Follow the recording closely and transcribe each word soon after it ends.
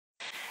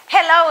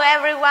Hello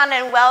everyone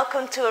and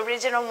welcome to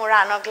Original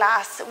Murano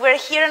Glass. We're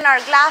here in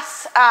our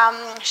glass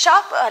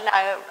shop,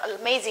 our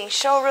amazing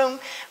showroom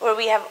where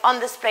we have on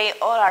display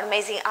all our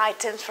amazing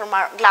items from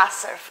our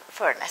glass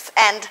furnace.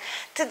 And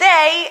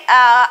today,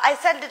 I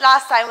said it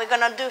last time, we're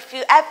going to do a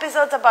few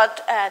episodes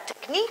about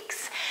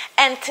techniques.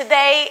 And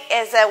today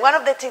is one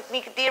of the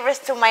techniques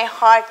dearest to my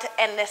heart,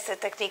 and it's the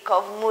technique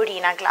of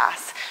Murrina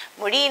glass.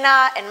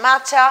 Murrina and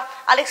matcha.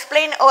 I'll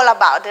explain all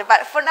about it,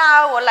 but for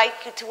now I would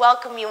like to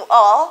welcome you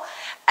all.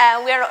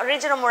 We are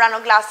Original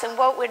Murano Glass, and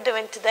what we're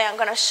doing today, I'm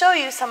going to show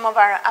you some of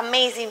our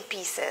amazing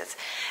pieces.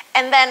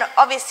 And then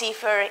obviously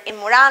if you're in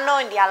Murano,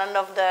 in the island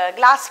of the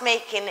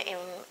glassmaking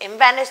in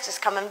Venice,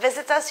 just come and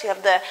visit us. You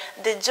have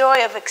the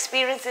joy of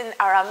experiencing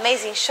our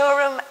amazing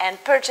showroom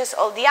and purchase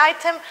all the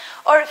item.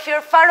 Or if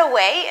you're far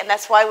away, and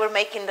that's why we're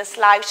making this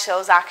live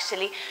shows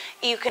actually,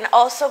 you can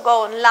also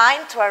go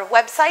online to our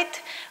website,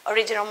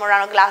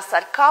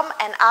 originalmuranoglass.com,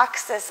 and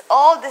access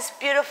all these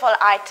beautiful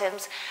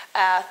items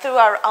through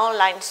our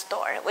online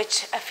store,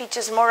 which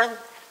features more than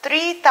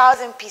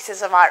 3,000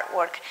 pieces of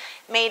artwork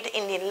made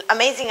in the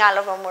amazing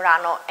island of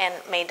Murano and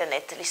made in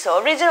Italy.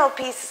 So original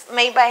piece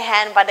made by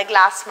hand by the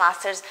glass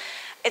masters.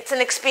 It's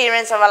an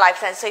experience of a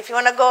lifetime. So if you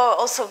want to go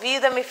also view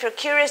them, if you're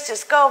curious,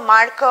 just go.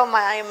 Marco,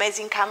 my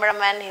amazing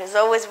cameraman, he's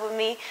always with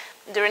me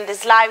during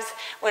these lives.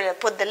 We'll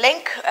put the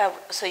link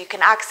so you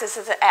can access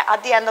it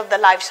at the end of the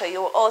live show.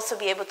 You will also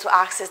be able to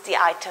access the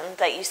item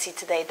that you see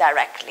today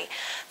directly.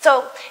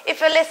 So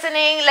if you're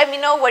listening, let me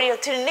know where you're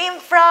tuning in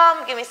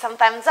from. Give me some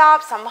thumbs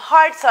up, some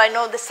hearts, so I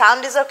know the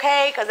sound is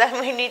okay, because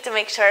then we need to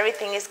make sure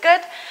everything is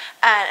good.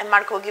 And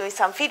Marco will give me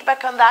some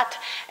feedback on that.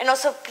 And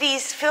also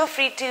please feel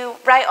free to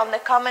write on the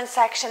comment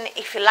section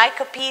if you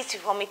like a piece,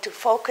 if you want me to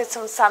focus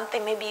on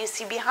something maybe you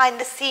see behind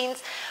the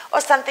scenes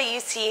or something you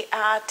see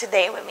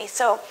today with me.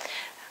 So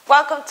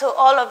welcome to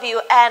all of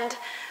you. And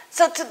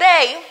so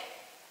today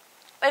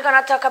we're going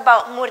to talk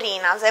about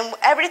Murrinas and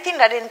everything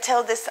that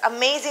entails this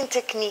amazing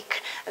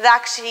technique that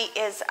actually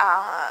is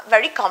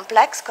very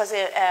complex, because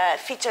it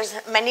features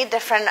many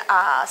different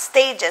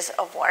stages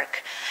of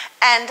work.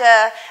 And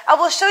I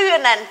will show you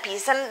an end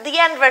piece, and the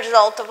end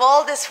result of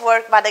all this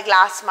work by the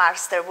glass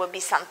master will be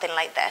something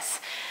like this.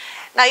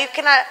 Now you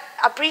can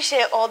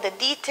appreciate all the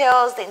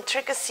details, the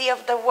intricacy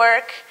of the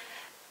work,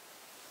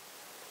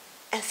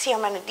 and see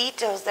how many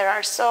details there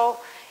are.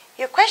 So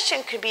your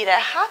question could be that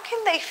how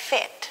can they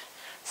fit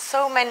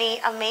so many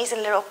amazing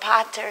little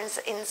patterns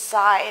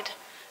inside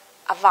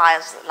a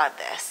vase like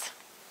this?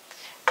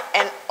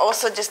 And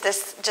also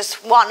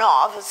just one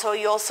of, so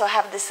you also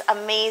have this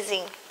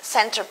amazing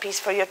centerpiece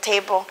for your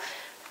table.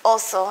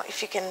 Also,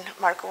 if you can,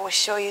 Marco will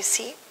show you,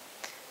 see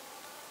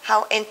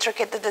how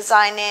intricate the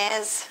design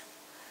is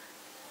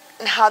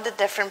and how the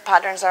different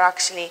patterns are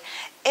actually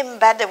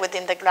embedded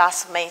within the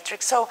glass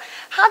matrix. So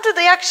how do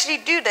they actually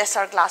do this,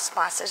 our glass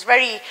masters?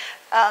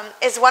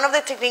 Is one of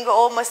the techniques that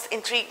almost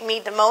intrigued me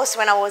the most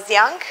when I was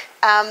young,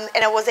 and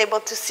I was able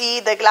to see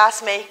the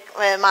glass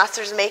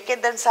masters make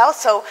it themselves.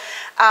 So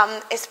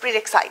it's pretty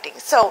exciting.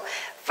 So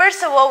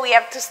first of all, we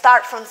have to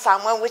start from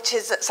somewhere, which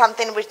is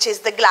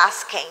the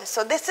glass cane.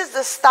 So this is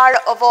the start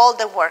of all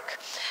the work.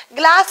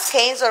 Glass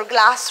canes or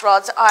glass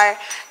rods are,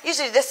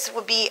 usually this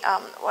would be,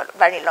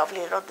 very lovely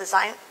little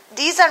design.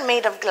 These are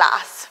made of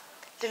glass.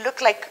 They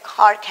look like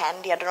hard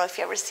candy. I don't know if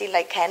you ever see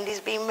like candies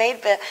being made,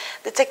 but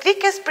the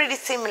technique is pretty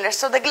similar.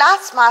 So the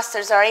glass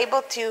masters are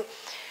able to,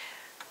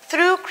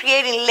 through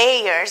creating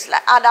layers,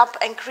 add up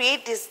and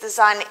create this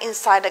design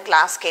inside a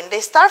glass cane. They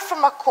start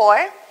from a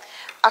core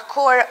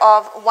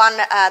of one,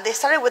 they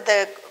started with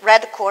the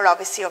red core,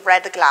 obviously, of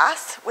red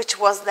glass, which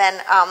was then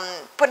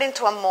put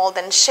into a mold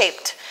and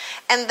shaped.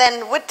 And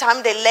then with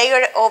time, they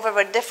layered it over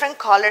with different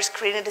colors,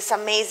 creating this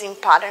amazing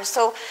pattern.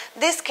 So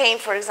this cane,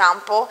 for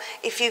example,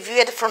 if you view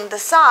it from the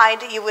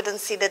side, you wouldn't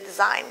see the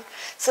design.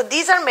 So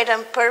these are made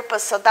on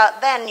purpose so that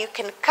then you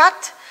can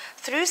cut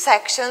through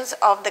sections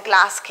of the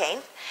glass cane,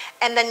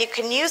 and then you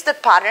can use the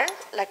pattern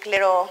like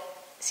little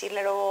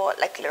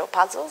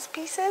puzzles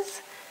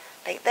pieces,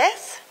 like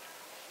this.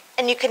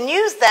 And you can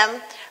use them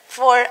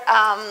for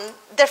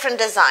different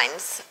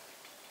designs.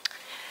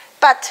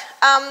 But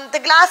the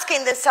glass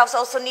cane themselves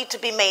also need to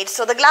be made.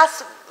 So the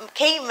glass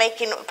cane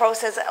making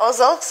process is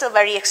also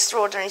very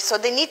extraordinary. So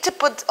they need to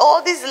put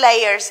all these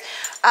layers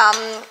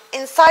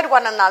inside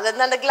one another. And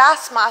then the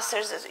glass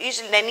masters,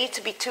 usually there need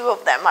to be two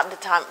of them at the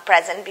time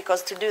present,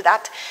 because to do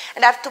that,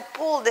 and have to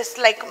pull this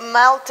like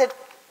melted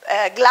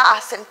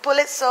glass and pull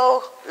it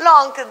so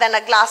long that then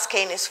a glass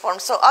cane is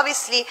formed. So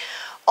obviously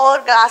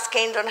all glass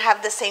canes don't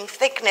have the same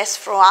thickness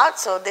throughout.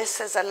 So this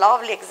is a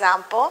lovely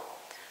example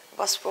of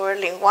a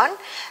swirling one.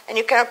 And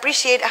you can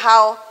appreciate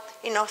how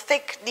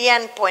thick the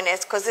end point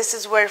is, because this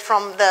is where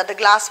from the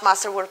glass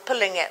master were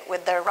pulling it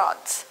with their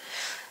rods.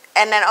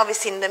 And then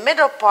obviously in the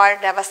middle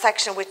part, they have a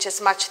section which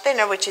is much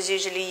thinner, which is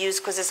usually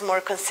used because it's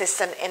more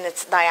consistent in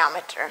its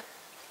diameter.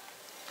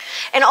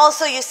 And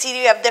also you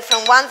see you have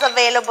different ones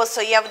available.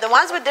 So you have the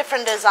ones with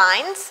different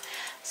designs.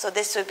 So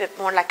this would be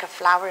more like a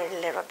flowery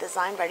little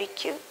design, very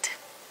cute.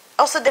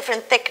 also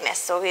different thickness,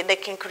 so they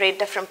can create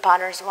different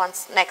patterns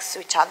ones next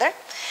to each other.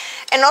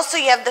 And also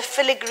you have the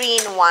filigree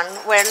one,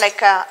 where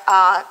like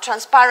a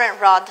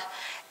transparent rod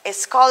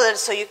is colored,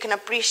 so you can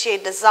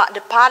appreciate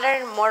the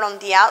pattern more on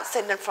the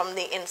outside than from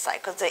the inside,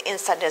 because the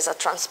inside is a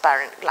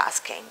transparent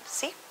glass cane,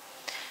 see?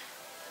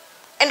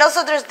 And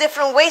also there's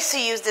different ways to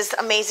use this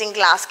amazing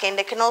glass cane.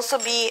 They can also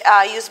be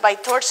used by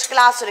torch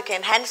glass, so they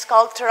can hand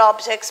sculpture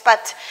objects.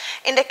 But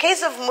in the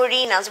case of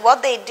Murrinas,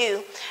 what they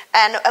do,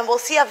 and we'll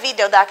see a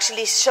video that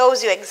actually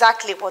shows you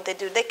exactly what they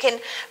do. They can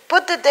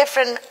put the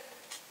different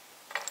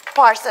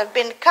parts that have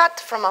been cut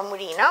from a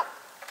Murrina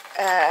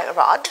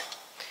rod,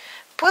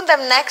 put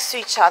them next to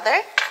each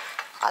other.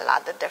 I'll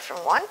add a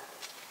different one.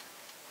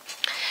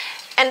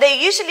 And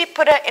they usually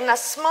put it in a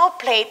small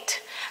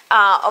plate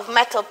of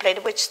metal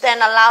plate, which then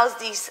allows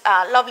these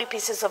lovely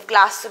pieces of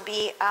glass to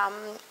be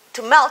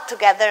to melt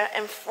together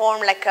and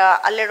form like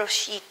a little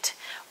sheet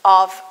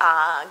of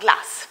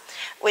glass,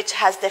 which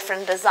has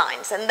different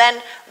designs. And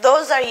then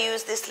those are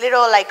used, these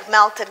little like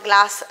melted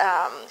glass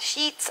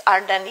sheets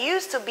are then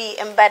used to be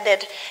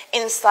embedded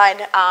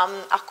inside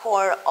a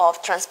core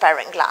of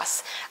transparent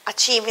glass,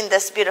 achieving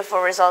this beautiful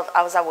result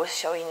as I was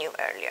showing you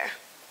earlier.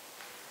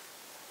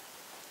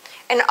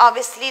 And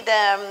obviously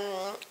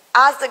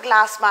as the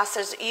glass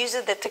master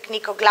uses the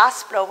technique of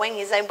glass blowing,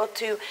 he's able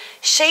to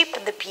shape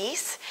the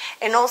piece,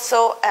 and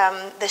also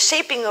the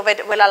shaping of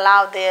it will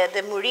allow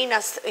the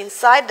Murrinas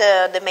inside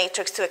the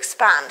matrix to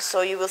expand.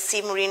 So you will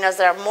see Murrinas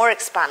that are more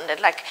expanded.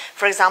 Like,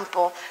 for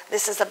example,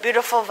 this is a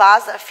beautiful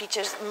vase that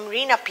features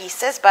Murrina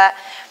pieces, but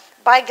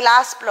by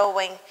glass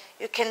blowing,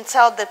 you can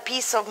tell the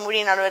piece of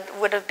Murrina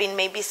would have been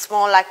maybe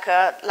small, like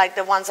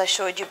the ones I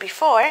showed you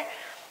before,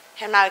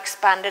 have now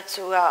expanded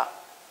to a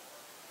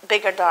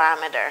bigger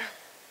diameter.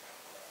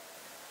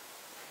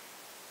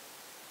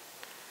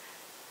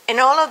 And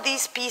all of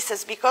these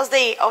pieces, because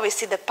they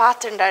obviously the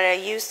pattern that I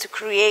used to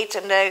create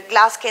and the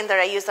glass cane that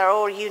I used are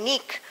all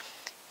unique.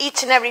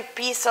 Each and every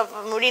piece of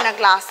Murrina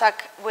glass,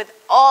 like with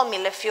all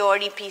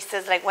millefiori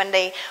pieces, like when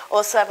they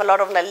also have a lot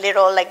of like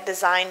little like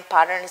design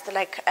patterns that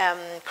like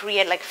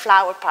create like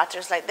flower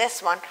patterns like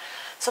this one.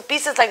 So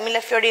pieces like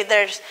millefiori,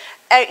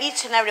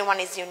 each and every one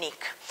is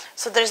unique.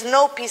 So there's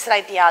no piece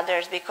like the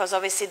others, because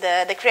obviously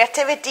the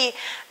creativity,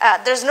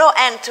 there's no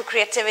end to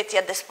creativity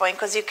at this point,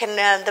 because you can,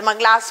 the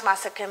glass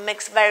master can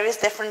mix various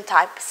different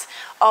types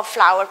of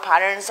flower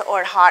patterns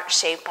or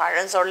heart-shaped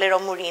patterns or little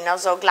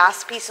Murrinas or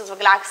glass pieces of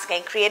glass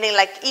cane, creating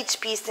like each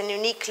piece and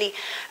uniquely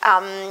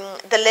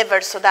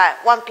delivered so that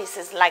one piece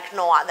is like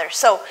no other.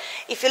 So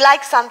if you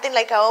like something,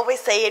 like I always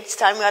say each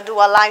time I do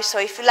a live show,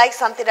 if you like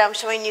something that I'm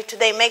showing you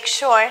today, make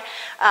sure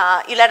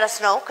you let us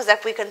know, because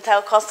like we can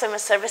tell customer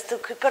service to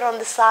keep it on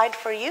the side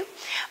for you,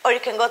 or you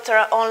can go to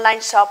our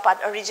online shop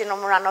at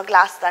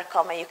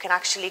originalmuranoglass.com and you can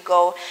actually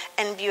go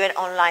and view it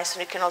online, so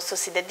you can also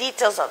see the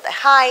details of the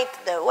height,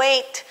 the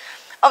weight.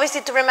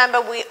 Obviously, to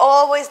remember, we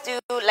always do,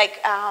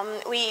 like,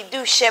 we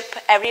do ship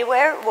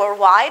everywhere,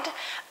 worldwide,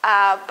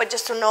 but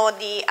just to know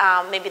the,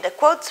 maybe the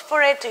quotes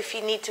for it, if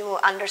you need to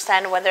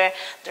understand whether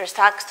there's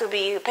tax to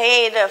be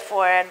paid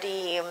for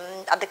the,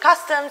 at the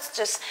customs,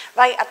 just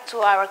write up to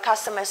our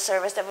customer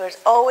service. That was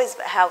always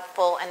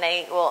helpful, and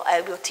they will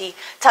able to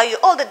tell you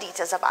all the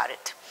details about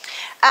it.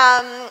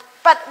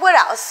 But what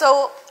else?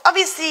 So,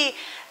 obviously,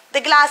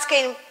 the glass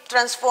cane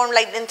transformed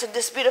like into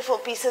these beautiful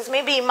pieces.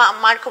 Maybe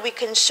Marco, we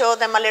can show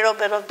them a little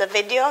bit of the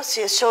video.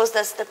 So it shows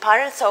us the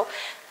pattern. So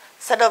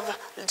instead of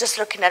just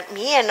looking at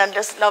me and then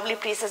just lovely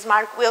pieces,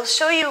 Mark will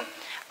show you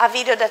a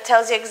video that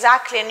tells you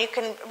exactly, and you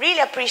can really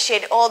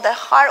appreciate all the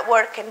hard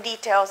work and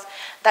details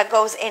that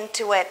goes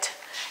into it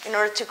in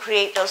order to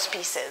create those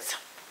pieces.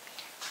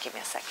 Give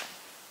me a second.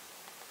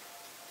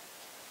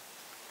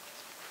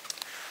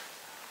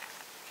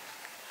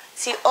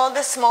 See, all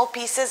the small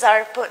pieces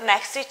are put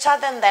next to each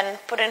other and then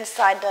put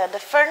inside the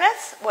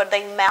furnace where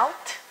they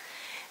melt.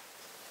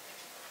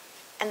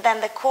 And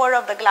then the core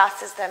of the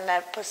glass is then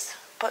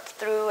put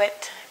through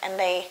it, and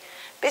they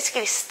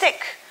basically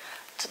stick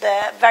to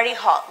the very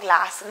hot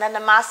glass. And then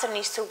the master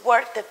needs to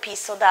work the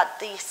piece so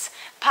that these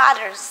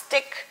patterns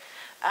stick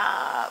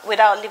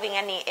without leaving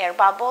any air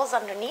bubbles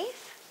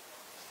underneath.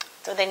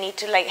 So they need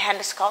to like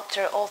hand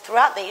sculpture all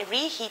throughout. They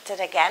reheat it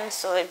again,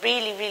 so it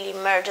really, really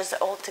merges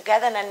it all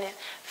together, and then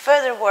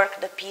further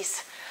work the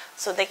piece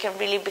so they can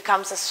really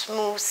become a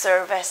smooth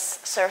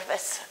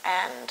surface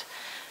and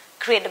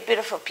create a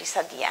beautiful piece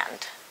at the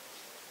end.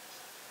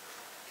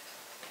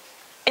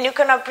 And you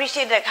can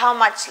appreciate like how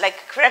much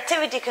like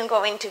creativity can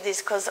go into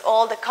this, because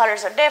all the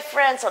colors are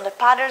different, so the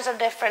patterns are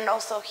different.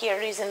 Also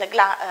here using the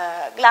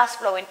glass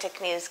blowing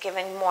technique is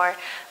giving more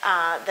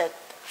the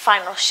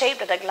final shape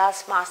that the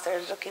glass master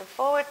is looking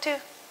forward to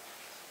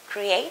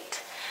create.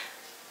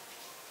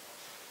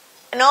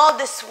 And all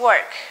this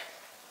work,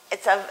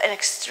 it's an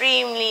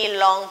extremely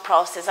long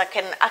process. I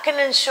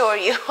can assure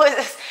you,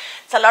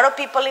 it's a lot of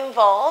people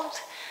involved.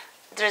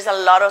 There's a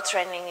lot of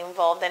training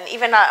involved, and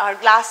even our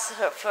glass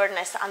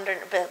furnace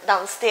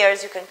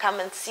downstairs, you can come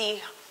and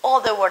see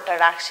all the work that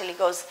actually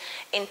goes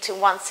into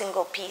one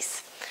single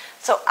piece.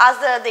 So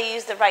as they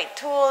use the right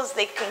tools,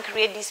 they can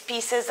create these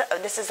pieces.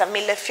 This is a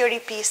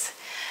millefiori piece,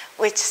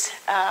 which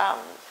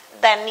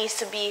then needs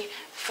to be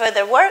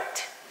further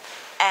worked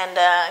and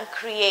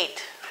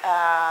create.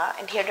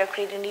 And here they're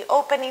creating the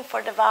opening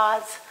for the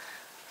vase.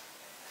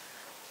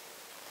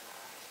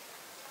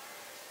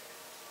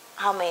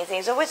 How amazing.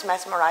 It's always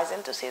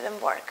mesmerizing to see them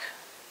work.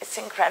 It's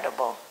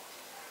incredible.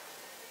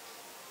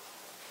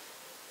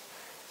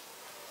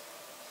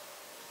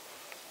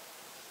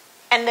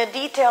 And the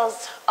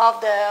details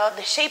of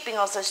the shaping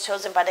also is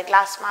chosen by the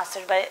glass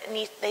masters, but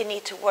they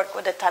need to work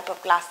with the type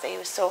of glass they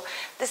use. So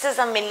this is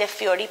a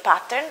millefiori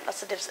pattern,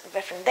 lots of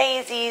different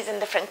daisies and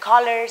different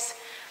colors.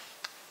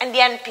 And the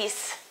end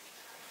piece,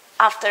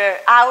 after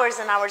hours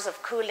and hours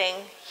of cooling,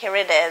 here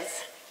it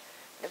is,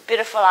 the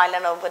beautiful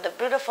island with the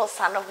beautiful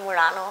sun of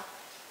Murano.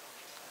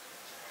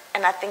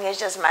 And I think it's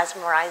just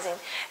mesmerizing.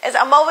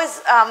 I'm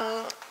always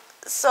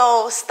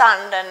so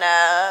stunned and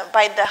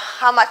by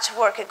how much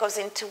work it goes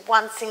into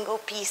one single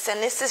piece. And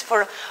this is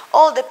for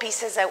all the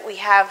pieces that we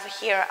have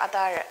here at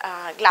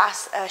our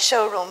glass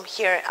showroom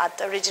here at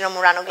the Original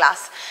Murano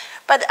Glass.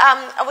 But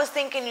I was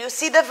thinking, you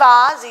see the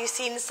vase, you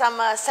see some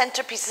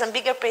centerpieces, some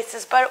bigger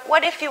pieces, but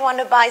what if you want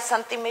to buy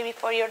something maybe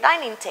for your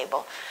dining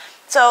table?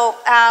 So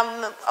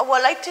I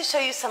would like to show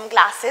you some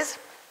glasses.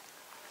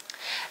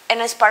 And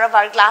as part of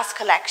our glass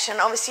collection,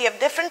 obviously you have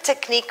different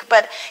technique,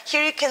 but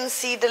here you can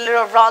see the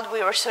little rod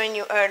we were showing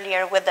you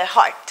earlier with the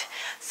heart.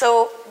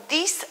 So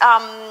these,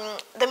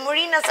 the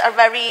Murrinas are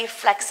very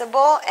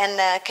flexible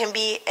and can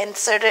be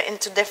inserted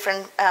into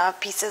different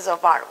pieces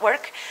of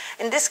artwork.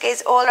 In this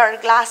case, all our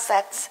glass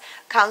sets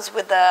comes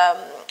with a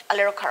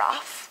little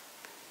carafe,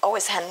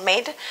 always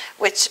handmade,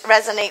 which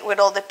resonate with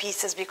all the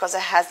pieces because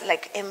it has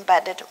like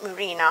embedded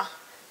Murrina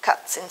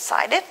cuts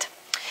inside it.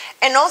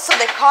 And also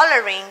the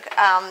coloring,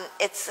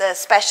 it's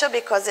special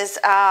because it's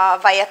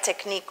via a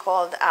technique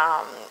called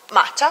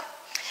matcha.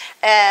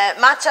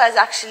 Matcha is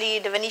actually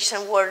the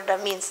Venetian word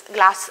that means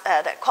glass,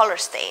 the color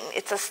stain.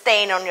 It's a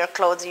stain on your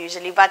clothes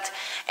usually, but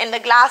in the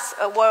glass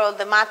world,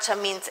 the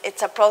matcha means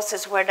it's a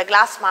process where the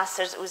glass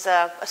masters use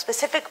a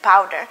specific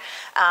powder.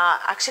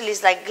 Actually,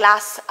 it's like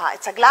glass.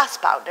 It's a glass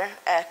powder,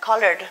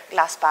 colored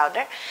glass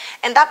powder,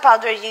 and that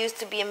powder is used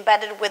to be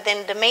embedded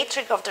within the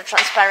matrix of the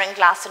transparent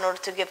glass in order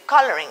to give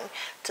coloring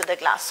to the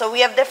glass. So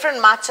we have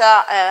different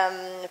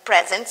matcha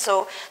present.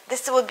 So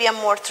this would be a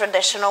more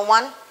traditional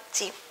one.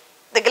 See.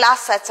 The glass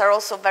sets are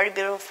also very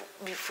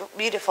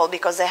beautiful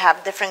because they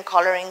have different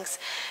colorings.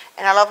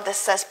 And I love this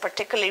set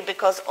particularly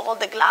because all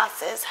the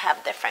glasses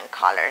have different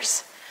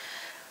colors.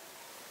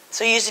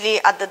 So usually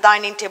at the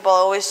dining table, I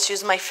always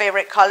choose my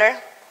favorite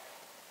color.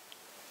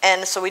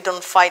 And so we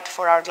don't fight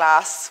for our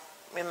glass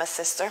with my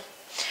sister.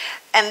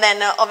 And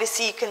then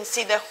obviously you can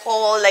see the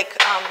whole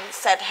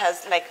set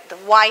has like the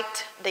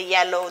white, the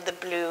yellow, the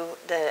blue,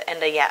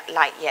 and the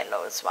light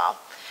yellow as well.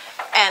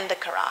 And the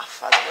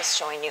carafe, as I was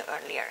showing you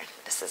earlier.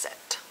 This is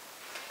it.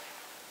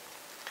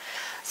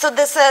 So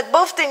this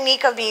both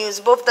technique have been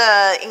used, both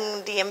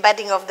in the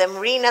embedding of the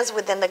Murrinas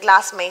within the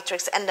glass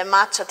matrix and the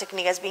matcha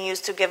technique has been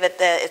used to give it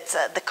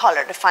the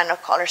color, the final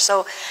color.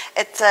 So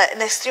it's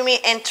an extremely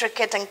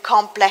intricate and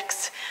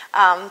complex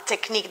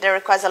technique that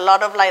requires a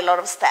lot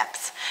of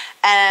steps.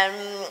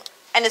 And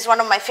it's one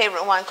of my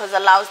favorite ones because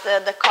it allows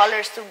the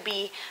colors to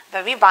be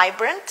very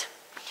vibrant.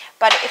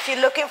 But if you're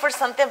looking for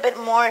something a bit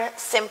more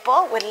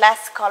simple with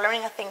less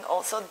coloring, I think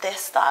also this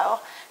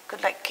style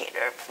could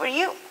cater for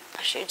you.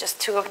 I'll show you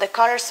just two of the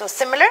colors, so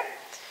similar.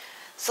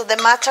 So the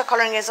matcha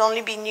coloring is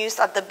only being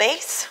used at the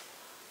base,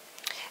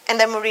 and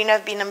the Murrina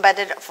have been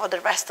embedded for the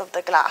rest of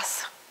the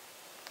glass.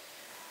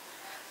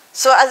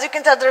 So as you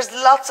can tell, there's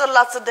lots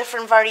of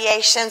different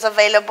variations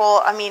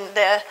available. I mean,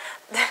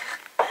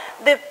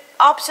 the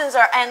options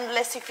are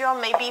endless. If you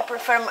maybe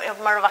prefer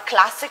more of a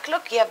classic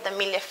look, you have the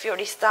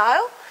millefiori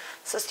style.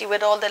 So see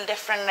with all the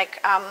different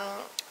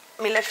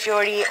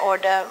millefiori or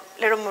the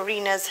little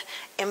Murrinas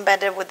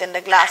embedded within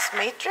the glass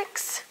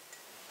matrix.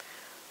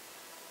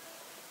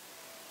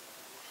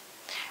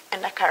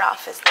 And the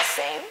carafe is the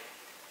same.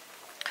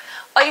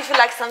 Or if you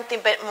like something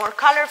a bit more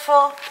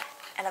colorful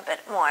and a bit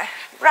more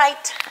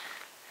bright,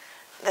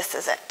 this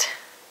is it.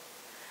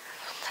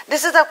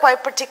 This is a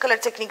quite particular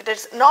technique.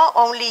 There's not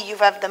only you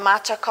have the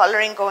matcha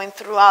coloring going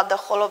throughout the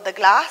whole of the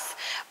glass,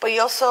 but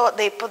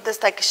they put this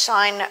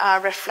shine,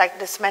 reflect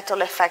this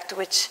metal effect,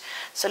 which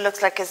so it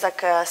looks like it's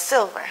like a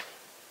silver.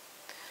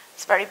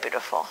 It's very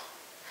beautiful.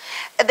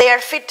 They are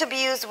fit to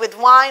be used with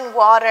wine,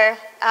 water.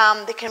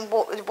 They can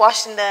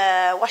wash in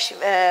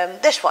the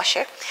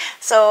dishwasher.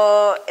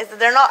 So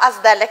they're not as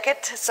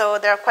delicate, so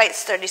they're quite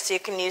sturdy, so you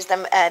can use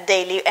them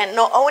daily. And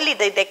not only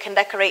they can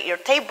decorate your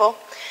table,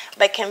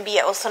 but can be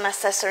also an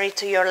accessory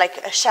to your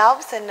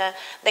shelves. And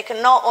they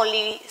can not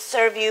only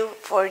serve you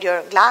for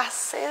your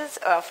glasses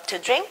to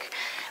drink,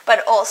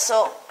 but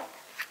also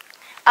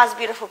as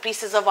beautiful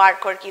pieces of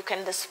artwork you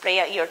can display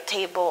at your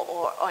table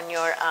or on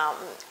your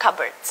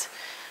cupboards.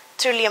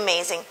 Truly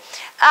amazing.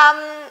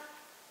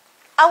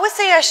 I would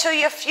say I'll show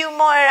you a few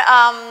more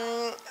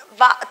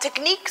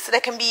techniques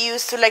that can be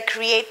used to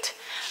create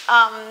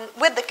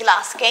with the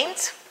glass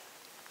canes.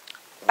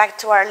 Back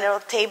to our little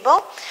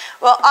table.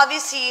 Well,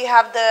 obviously you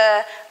have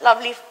the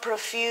lovely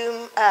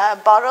perfume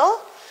bottle.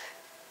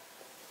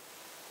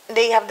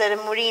 They have the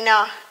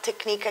Murrina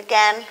technique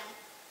again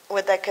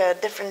with like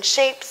different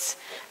shapes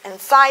and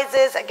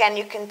sizes. Again,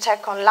 you can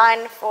check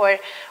online for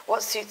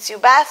what suits you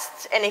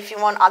best. And if you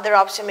want other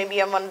option, maybe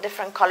you want a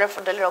different color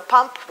for the little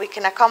pump, we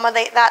can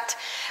accommodate that.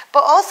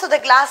 But also the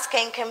glass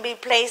cane can be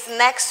placed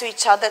next to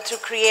each other to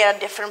create a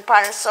different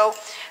pattern. So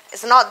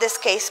it's not this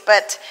case,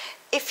 but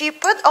if you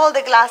put all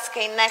the glass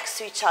cane next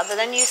to each other,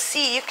 then you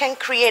see you can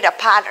create a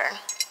pattern.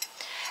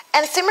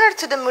 And similar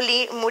to the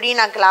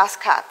Murrina glass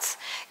cuts,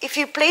 if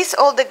you place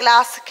all the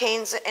glass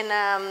canes in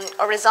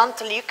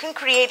horizontally, you can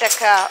create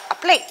like a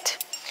plate,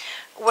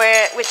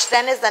 which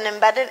then is then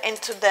embedded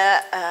into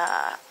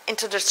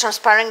the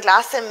transparent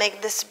glass and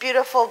make this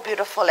beautiful,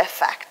 beautiful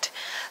effect.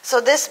 So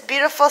this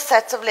beautiful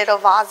sets of little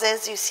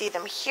vases, you see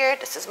them here.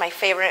 This is my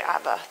favorite. I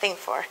have a thing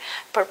for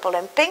purple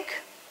and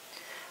pink.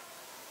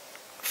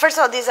 First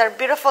of all, these are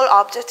beautiful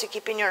objects to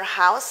keep in your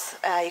house.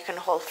 You can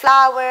hold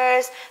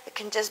flowers. It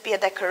can just be a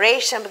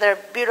decoration, but they're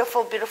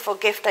beautiful, beautiful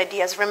gift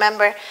ideas.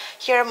 Remember,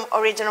 here at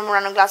Original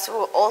Murano Glass, we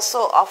will also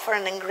offer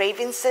an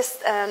engraving service.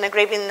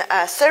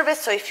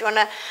 So if you want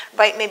to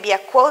write maybe a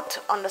quote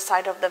on the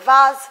side of the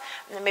vase,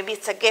 maybe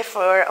it's a gift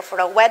for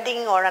a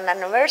wedding or an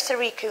anniversary,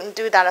 we can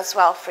do that as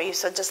well for you.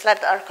 So just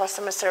let our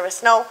customer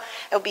service know.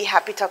 They'll be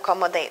happy to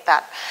accommodate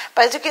that.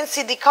 But as you can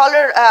see, the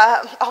color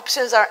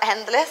options are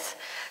endless.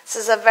 This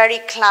is a very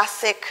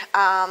classic,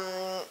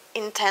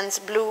 intense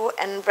blue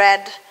and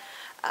red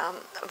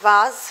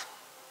vase.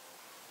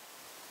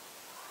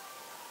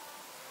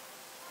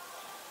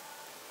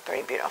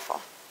 Very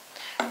beautiful.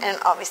 And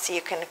obviously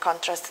you can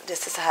contrast,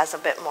 this has a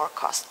bit more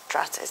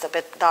contrast. It's a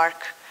bit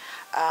dark,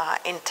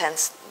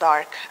 intense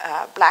dark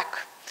black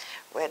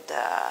with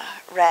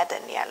red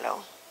and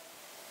yellow.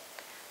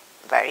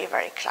 Very,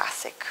 very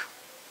classic.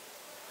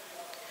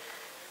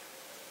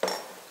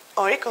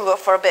 Or you can go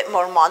for a bit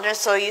more modern.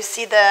 So you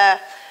see the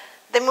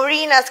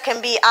Murrinas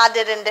can be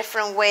added in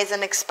different ways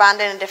and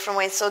expanded in different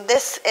ways. So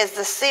this is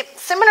the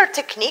similar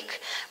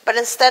technique, but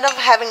instead of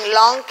having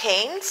long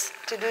canes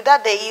to do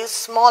that, they use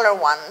smaller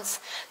ones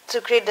to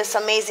create this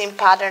amazing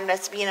pattern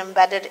that's being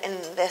embedded in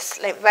this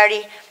like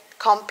very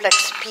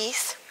complex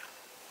piece.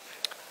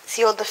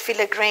 See all the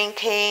filigrane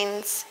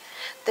canes,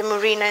 the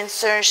Murrina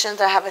insertions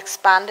that have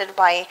expanded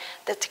by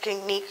the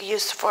technique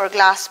used for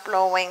glass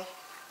blowing.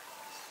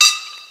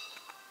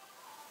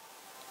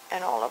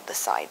 And all of the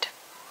side.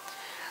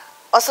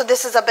 Also,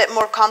 this is a bit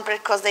more complex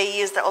because they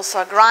used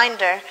also a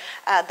grinder,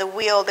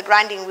 the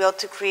grinding wheel,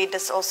 to create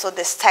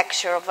this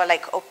texture of a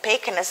like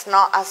opaque, and it's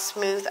not as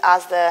smooth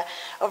as the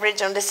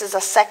original. This is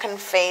a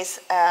second phase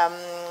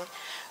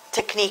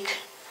technique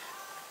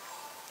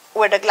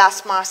where the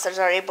glass masters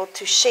are able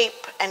to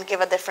shape and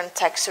give a different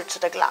texture to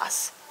the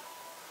glass.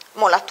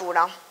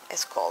 Molatura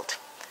is called.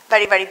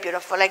 Very, very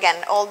beautiful.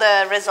 Again, all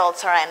the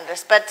results are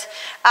endless, but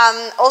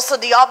also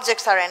the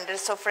objects are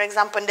endless. So, for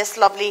example, in this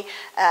lovely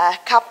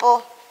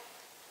couple,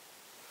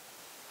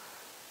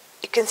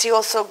 you can see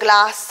also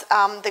glass.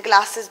 The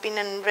glass has been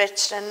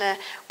enriched and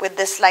with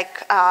this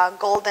like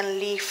golden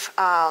leaf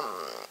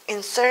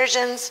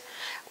insertions,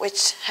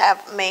 which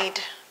have made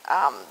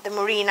the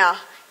Murrina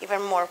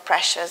even more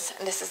precious.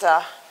 And this is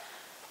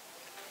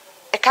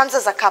it comes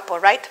as a couple,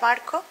 right,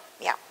 Marco?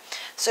 Yeah.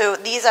 So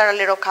these are a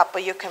little couple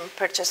you can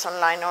purchase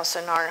online,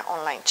 also in our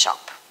online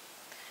shop.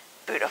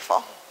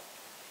 Beautiful.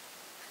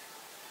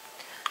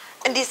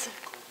 And these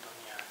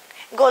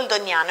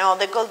Goldoniane, oh,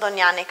 the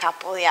Goldoniane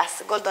couple,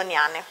 yes,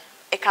 Goldoniane.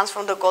 It comes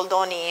from the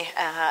Goldoni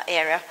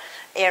era,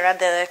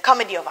 the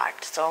comedy of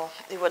art. So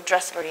they would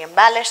dress very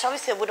embellished.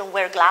 Obviously, they wouldn't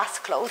wear glass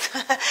clothes,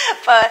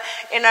 but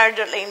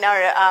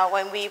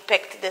when we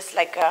picked this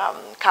like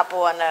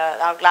couple and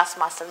our glass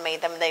master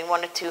made them, they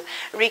wanted to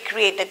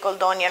recreate the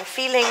Goldonian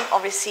feeling,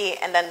 obviously,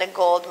 and then the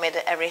gold made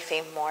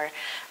everything more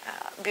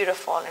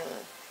beautiful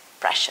and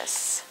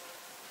precious.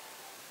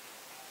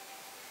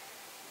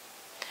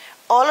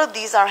 All of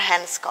these are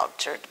hand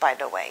sculptured, by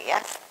the way.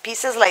 Yes,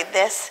 pieces like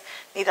this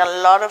need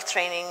a lot of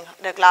training.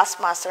 The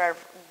glass masters are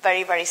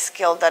very, very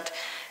skilled at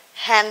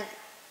hand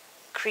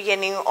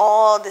creating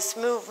all this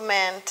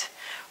movement.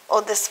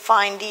 All these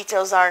fine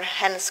details are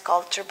hand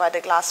sculptured by the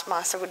glass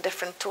master with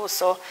different tools.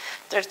 So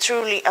they're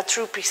truly a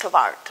true piece of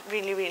art.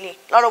 Really, really,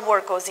 a lot of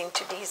work goes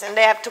into these, and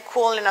they have to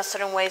cool in a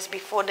certain ways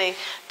before they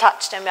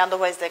touch them.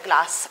 Otherwise, the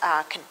glass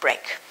can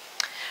break.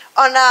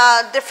 On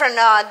a different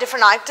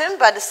item,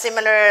 but a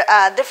similar,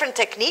 different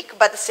technique,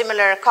 but a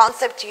similar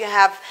concept, you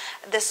have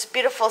this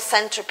beautiful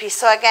centerpiece.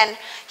 So again,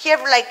 here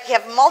you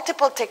have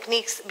multiple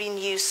techniques being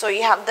used. So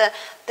you have the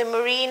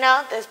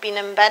Murrina that's been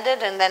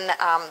embedded, and then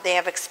they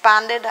have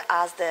expanded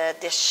as the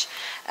dish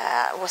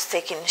was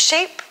taking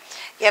shape.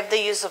 You have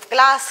the use of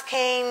glass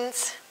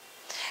canes.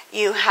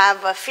 You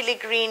have a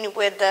filigree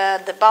with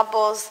the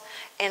bubbles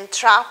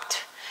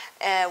entrapped,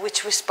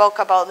 which we spoke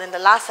about in the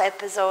last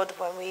episode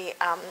when we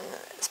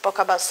spoke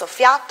about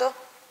soffiato.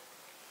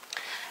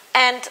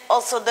 And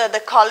also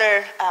the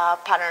color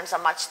patterns are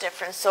much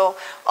different. So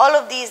all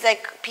of these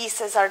like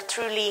pieces are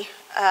truly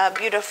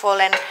beautiful,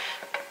 and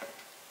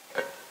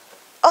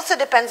also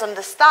depends on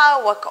the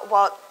style,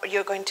 what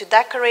you're going to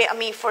decorate. I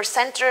mean, for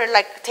center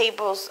like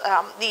tables,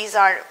 these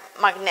are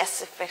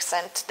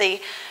magnificent.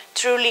 They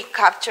truly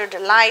capture the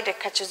light. It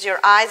catches your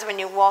eyes when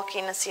you walk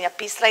in and see a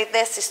piece like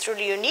this. It's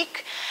truly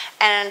unique.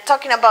 And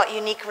talking about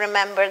unique,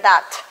 remember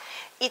that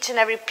each and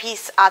every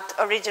piece at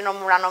Original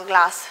Murano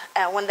Glass,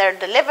 when they're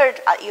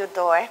delivered at your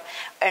door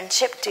and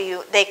shipped to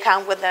you, they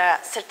come with a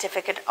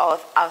certificate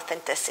of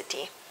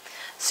authenticity.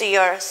 So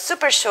you're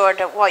super sure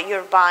that what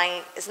you're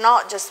buying is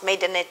not just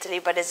made in Italy,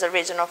 but is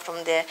original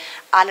from the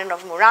island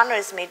of Murano,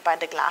 is made by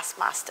the glass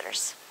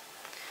masters.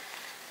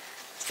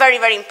 It's very,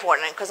 very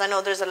important, because I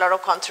know there's a lot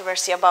of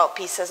controversy about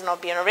pieces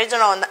not being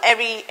original. And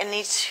in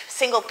each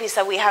single piece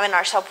that we have in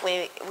our shop,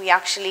 we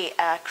actually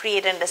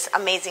create in this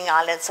amazing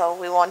island. So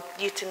we want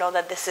you to know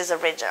that this is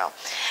original.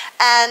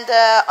 And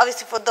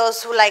obviously for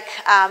those who like,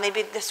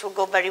 maybe this will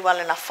go very well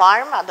in a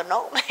farm. I don't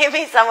know.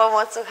 Maybe someone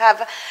wants to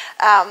have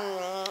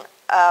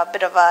a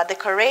bit of a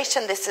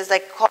decoration. This is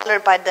like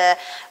colored by the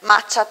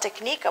matcha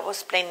technique I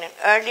was explaining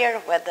earlier,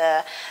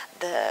 where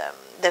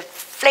the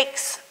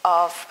flakes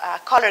of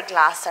colored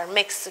glass are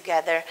mixed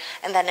together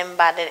and then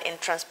embedded in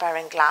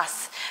transparent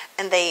glass,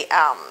 and they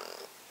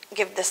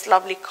give this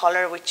lovely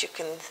color which you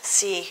can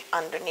see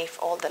underneath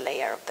all the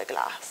layer of the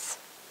glass.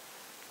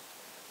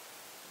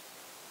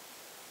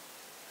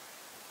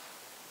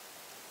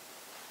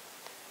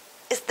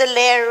 It's the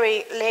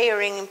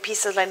layering in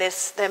pieces like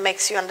this that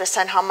makes you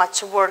understand how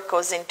much work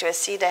goes into it.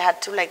 See, they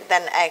had to like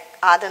then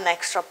add an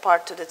extra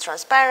part to the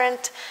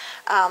transparent,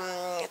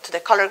 to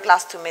the colored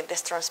glass to make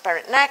this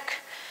transparent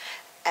neck,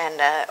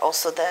 and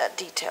also the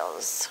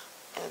details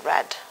in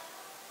red,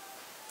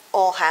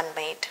 all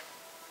handmade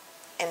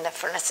in the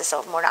furnaces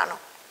of Murano.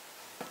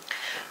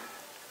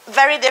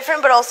 Very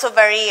different, but also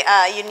very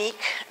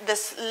unique.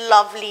 This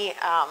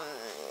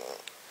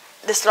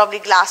lovely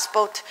glass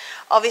boat.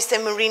 Obviously,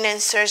 Murrina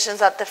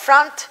insertions at the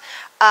front,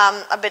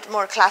 a bit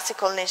more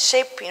classical in its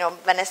shape. You know,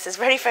 Venice is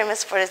very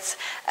famous for its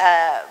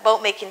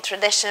boat making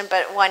tradition,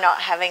 but why not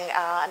having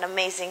an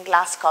amazing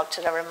glass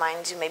sculpture that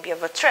reminds you maybe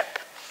of a trip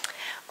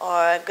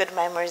or good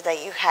memories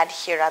that you had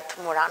here at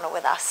Murano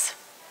with us.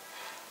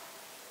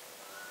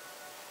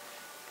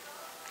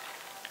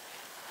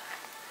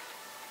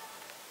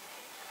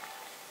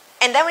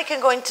 And then we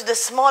can go into the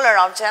smaller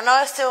object. I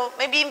know still,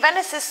 maybe in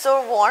Venice it's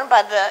so warm,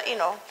 but you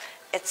know,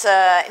 it's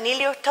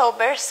nearly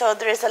October, so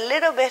there is a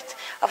little bit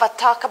of a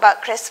talk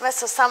about Christmas.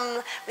 So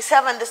we still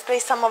have on display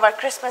some of our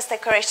Christmas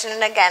decoration.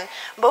 And again,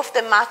 both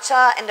the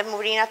matcha and the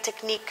Murrina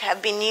technique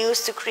have been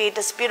used to create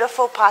these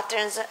beautiful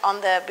patterns on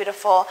the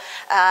beautiful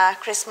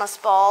Christmas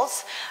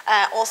balls.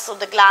 Also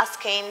the glass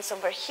canes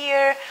over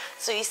here.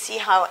 So you see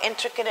how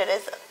intricate it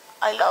is.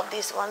 I love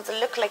these ones. They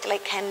look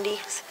like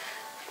candies.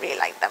 Really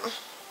like them.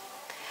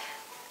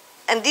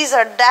 And these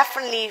are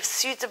definitely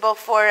suitable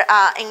for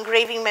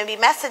engraving maybe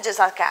messages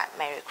like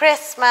Merry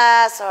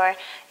Christmas, or,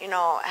 you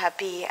know,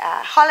 Happy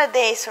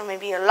Holidays, or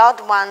maybe your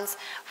loved ones.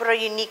 For a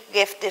unique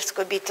gift, this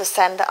could be to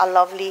send a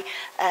lovely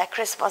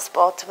Christmas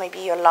ball to maybe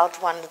your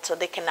loved one, so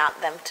they can add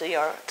them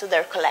to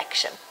their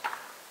collection.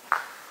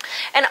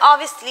 And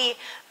obviously,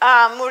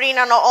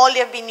 Murrina not only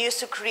have been used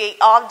to create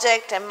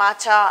objects, and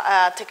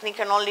matcha technique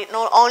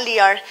not only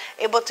are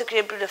able to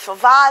create beautiful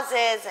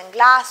vases and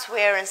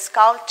glassware and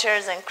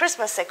sculptures and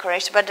Christmas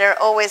decoration, but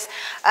they're always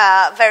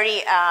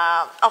very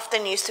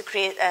often used to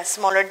create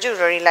smaller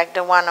jewelry like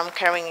the one I'm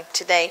carrying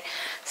today.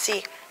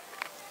 See,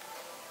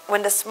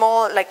 when the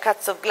small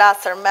cuts of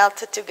glass are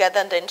melted together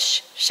and then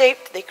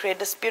shaped, they create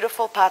these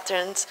beautiful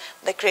patterns.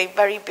 They create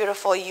very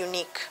beautiful,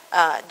 unique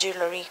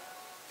jewelry.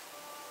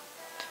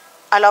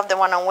 I love the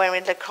one I'm wearing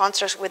with the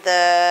contrast with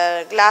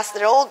the glass.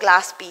 They're all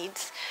glass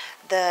beads.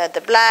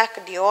 The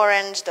black, the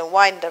orange, the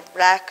white, the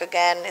black,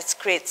 again, it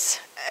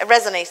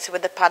resonates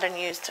with the pattern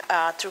used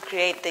to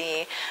create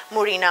the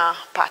Murrina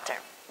pattern.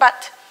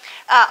 But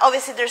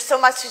obviously there's so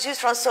much to choose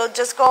from, so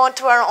just go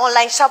onto our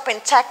online shop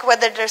and check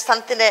whether there's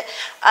something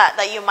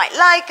that you might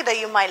like, that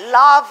you might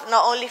love,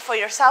 not only for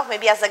yourself,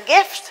 maybe as a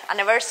gift,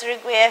 anniversary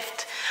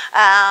gift,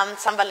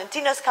 San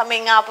Valentino's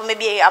coming up, or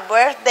maybe a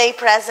birthday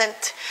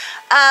present.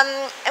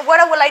 And what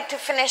I would like to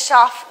finish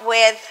off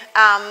with,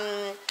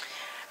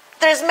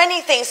 there's many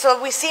things. So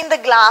we've seen the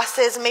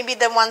glasses, maybe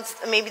the ones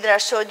that I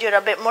showed you are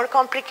a bit more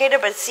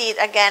complicated, but see,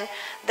 again,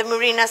 the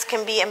Murrinas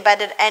can be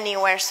embedded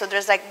anywhere, so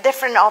there's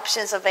different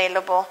options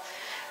available.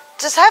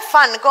 Just have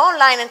fun. Go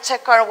online and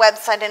check our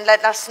website and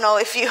let us know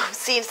if you've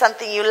seen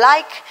something you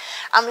like.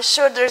 I'm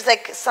sure there's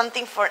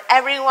something for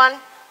everyone.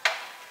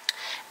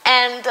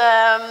 And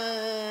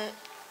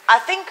I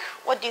think,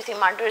 what do you think,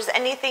 Marta? Is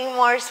anything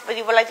more? But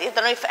you would like? I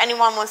don't know if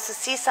anyone wants to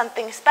see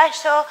something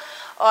special,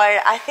 or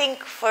I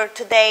think for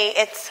today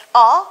it's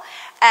all.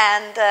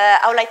 And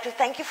I would like to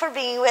thank you for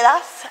being with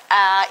us.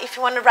 If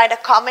you want to write a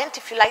comment,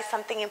 if you like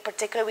something in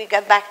particular, we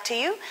get back to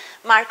you.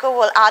 Marco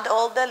will add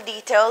all the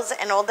details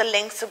and all the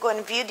links to go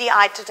and view the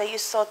items that you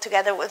saw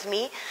together with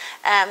me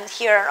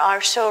here in our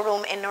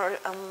showroom in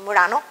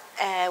Murano.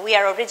 We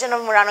are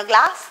original Murano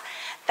glass.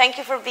 Thank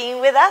you for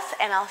being with us,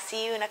 and I'll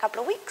see you in a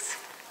couple of weeks.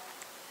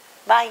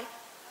 Bye.